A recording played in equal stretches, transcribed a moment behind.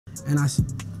and I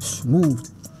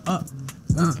moved up.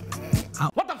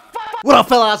 What the fuck? What up,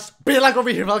 fellas? Baylike over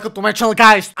here, welcome to my channel,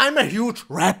 guys. I'm a huge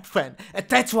rap fan, and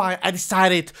that's why I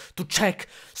decided to check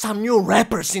some new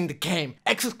rappers in the game.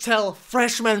 XXL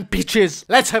Freshman bitches.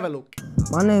 Let's have a look.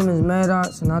 My name is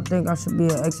Maddox, and I think I should be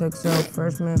an XXL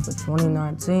Freshman for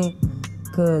 2019,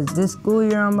 cause this school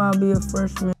year I'm about to be a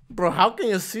freshman. Bro, how can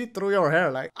you see through your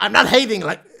hair? Like, I'm not hating,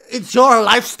 like, it's your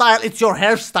lifestyle, it's your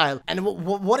hairstyle. And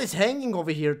what is hanging over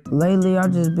here? Lately,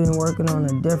 I've just been working on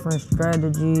the different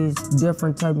strategies,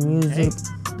 different type of music,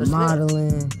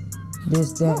 modeling,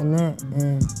 this, that, and that,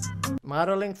 and...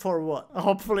 Modeling for what?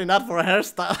 Hopefully not for a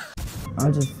hairstyle. I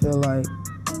just feel like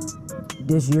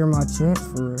this year my chance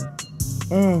for real.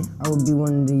 And I would be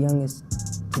one of the youngest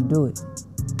to do it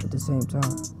at the same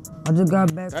time. I just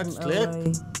got back from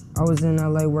LA. I was in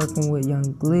LA working with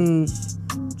Young Gleesh,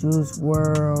 Juice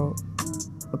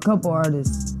WRLD, a couple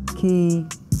artists, Key,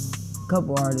 a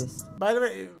couple artists. By the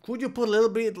way, could you put a little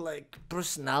bit like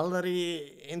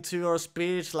personality into your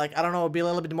speech? Like, I don't know, be a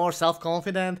little bit more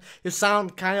self-confident. You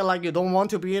sound kind of like you don't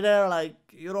want to be there, like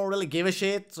you don't really give a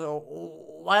shit. So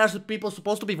why are people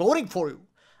supposed to be voting for you?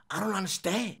 I don't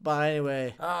understand. But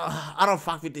anyway, I don't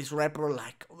fuck with this rapper.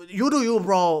 Like, you do you,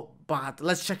 bro. But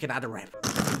let's check another rapper.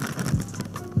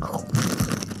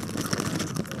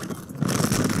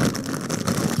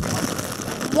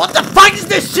 What the fuck is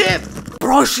this shit?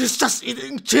 Bro, she's just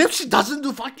eating chips, she doesn't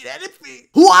do fucking anything.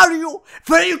 Who are you?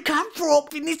 Where you come from?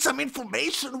 We need some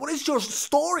information. What is your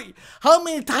story? How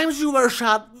many times you were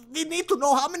shot? We need to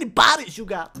know how many bodies you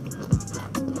got.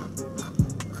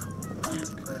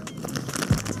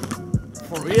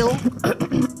 For real?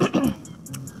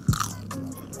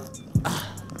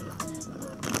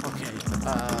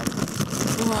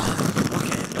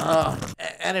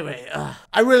 Anyway,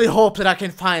 I really hope that I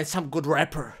can find some good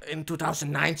rapper in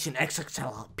 2019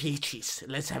 XXL Peaches.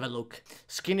 Let's have a look.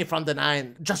 Skinny from the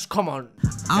 9, just come on.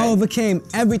 I overcame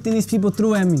everything these people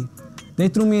threw at me. They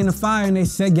threw me in the fire and they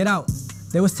said, get out.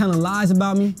 They was telling lies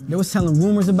about me. They was telling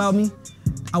rumors about me.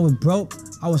 I was broke.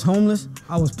 I was homeless.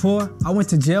 I was poor. I went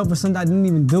to jail for something I didn't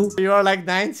even do. You're like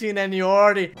 19 and you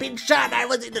already been shot. I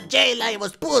was in the jail. I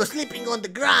was poor, sleeping on the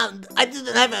ground. I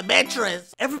didn't have a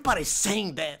mattress. Everybody's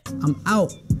saying that. I'm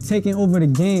out, taking over the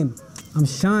game. I'm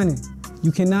shining.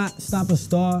 You cannot stop a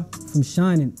star from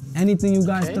shining. Anything you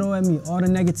guys throw at me, all the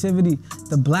negativity,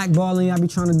 the blackballing I be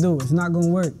trying to do, it's not gonna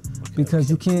work. Because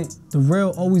you can't, the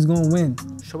real always gonna win.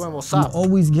 Show them what's up. You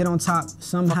always get on top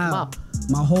somehow.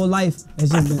 My whole life has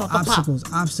just been obstacles,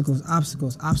 obstacles,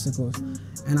 obstacles, obstacles.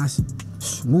 And I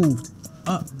moved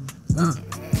up,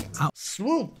 out.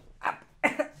 Swoop.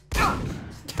 And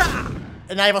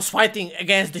I was fighting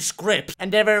against the script.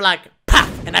 And they were like, paf.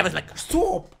 And I was like,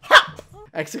 swoop. Ha.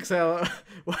 XXL,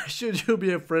 why should you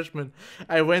be a freshman?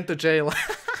 I went to jail.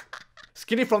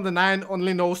 Skinny from the 9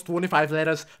 only knows 25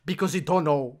 letters because he don't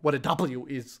know what a W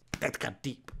is. That got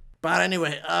deep. But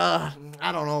anyway, I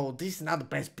don't know, this is not the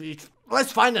best beat.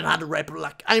 Let's find another rapper.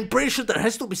 Like, I'm pretty sure there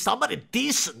has to be somebody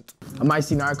decent. I'm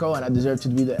Icy Narco and I deserve to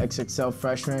be the XXL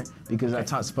Freshman because I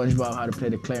taught SpongeBob how to play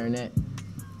the clarinet.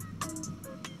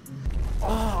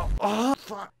 Oh,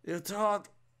 fuck. You taught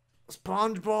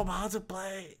SpongeBob how to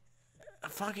play a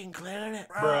fucking clarinet?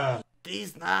 Bruh.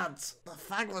 These nuts. The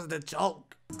fuck was the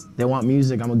joke? They want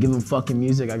music, I'm gonna give them fucking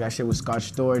music. I got shit with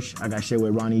Scotch Storch, I got shit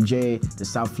with Ronnie J, the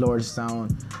South Florida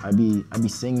sound. I be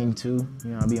singing too,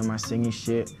 you know, I be on my singing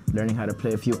shit, learning how to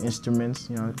play a few instruments,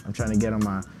 you know, I'm trying to get on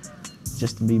my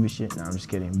Justin Bieber shit. No, I'm just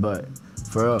kidding, but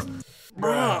for real.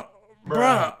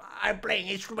 Bruh, I'm playing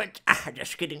instruments.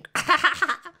 Just kidding.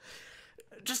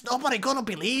 Just nobody gonna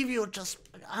believe you. Just,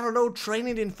 I don't know, train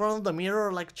it in front of the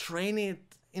mirror, like train it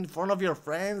in front of your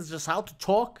friends, just how to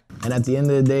talk. And at the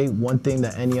end of the day, one thing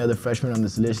that any other freshman on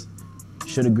this list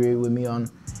should agree with me on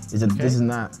is that this is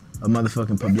not a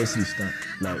motherfucking publicity stunt.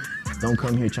 Like, don't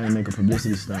come here trying to make a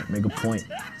publicity stunt, make a point.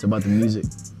 It's about the music,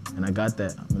 and I got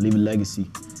that. I'm gonna leave a legacy.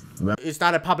 It's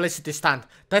not a publicity stunt.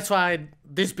 That's why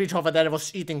this bitch over there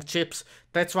was eating chips.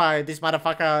 That's why this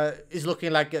motherfucker is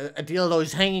looking like a dildo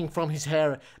is hanging from his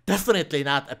hair. Definitely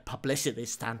not a publicity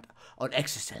stunt on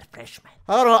XXL Freshman.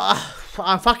 I don't know,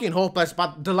 I'm fucking hopeless,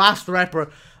 but the last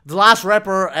rapper,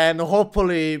 and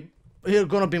hopefully he's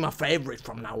gonna be my favorite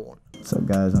from now on. What's up,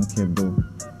 guys? I'm Kid Boo.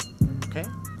 Okay.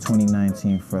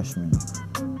 2019 freshman.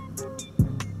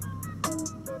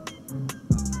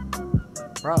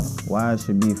 Bro. Why I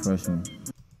should be freshman?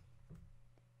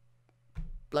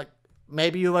 Like,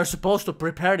 maybe you were supposed to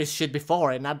prepare this shit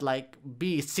before and not like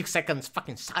be 6 seconds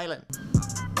fucking silent.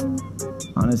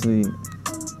 Honestly,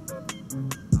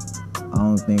 I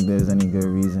don't think there's any good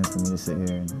reason for me to sit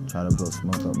here and try to blow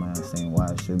smoke up my ass saying why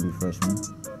I should be freshman.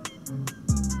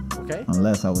 Okay.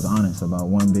 Unless I was honest about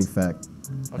one big fact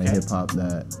Okay. in hip hop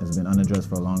that has been unaddressed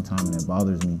for a long time and it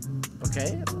bothers me.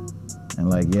 Okay. And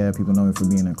like, yeah, people know me for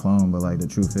being a clone, but like the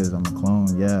truth is I'm a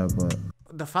clone, yeah, but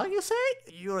The fuck you say?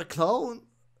 You're a clone?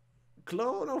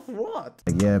 Clone of what?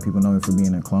 like, yeah, people know me for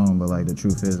being a clone, but like the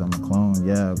truth is I'm a clone,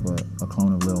 yeah, but a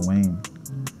clone of Lil Wayne.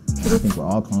 I think we're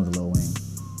all clones of Lil Wayne.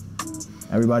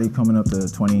 Everybody coming up to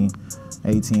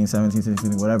 2018, 17,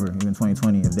 16, whatever, even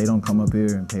 2020, if they don't come up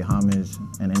here and pay homage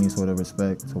and any sort of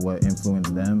respect to what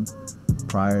influenced them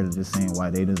prior to just saying why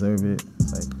they deserve it,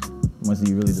 it's like, how much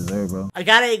do you really deserve, bro? I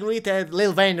gotta agree that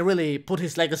Lil Wayne really put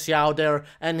his legacy out there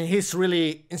and he's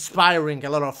really inspiring a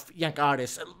lot of young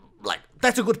artists. Like,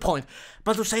 that's a good point.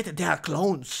 But to say that they are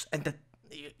clones and that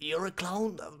you're a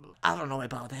clone, I don't know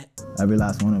about that. Every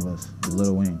last one of us is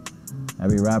Lil Wayne.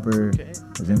 Every rapper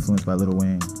is influenced by Lil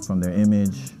Wayne, from their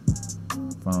image,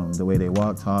 from the way they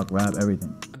walk, talk, rap,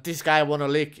 everything. This guy wanna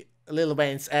lick Lil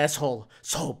Wayne's asshole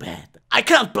so bad. I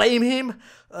can't blame him.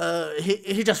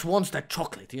 He just wants that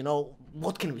chocolate, you know?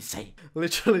 What can we say?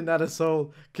 Literally not a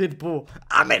soul. Kid Boo,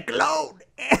 I'm a clone!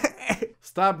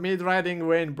 Stop mid-riding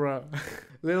Wayne, bro.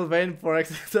 Lil Wayne for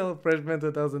XXL Freshman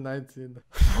 2019.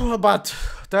 But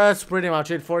that's pretty much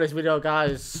it for this video,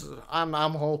 guys. I'm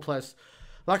hopeless.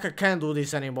 Like, I can't do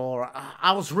this anymore.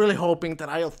 I was really hoping that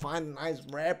I'll find a nice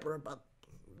rapper, but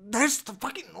there's the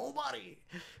fucking nobody.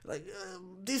 Like,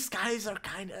 these guys are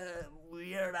kind of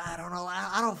weird. I don't know.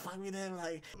 I don't fuck with them.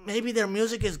 Like, maybe their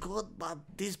music is good, but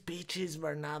these bitches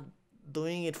were not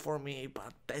doing it for me.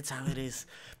 But that's how it is.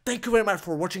 Thank you very much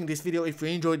for watching this video. If you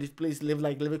enjoyed it, please leave a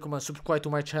like, leave a comment, subscribe to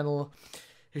my channel.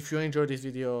 If you enjoyed this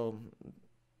video,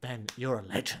 then you're a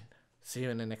legend. See you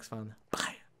in the next one.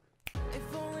 Bye.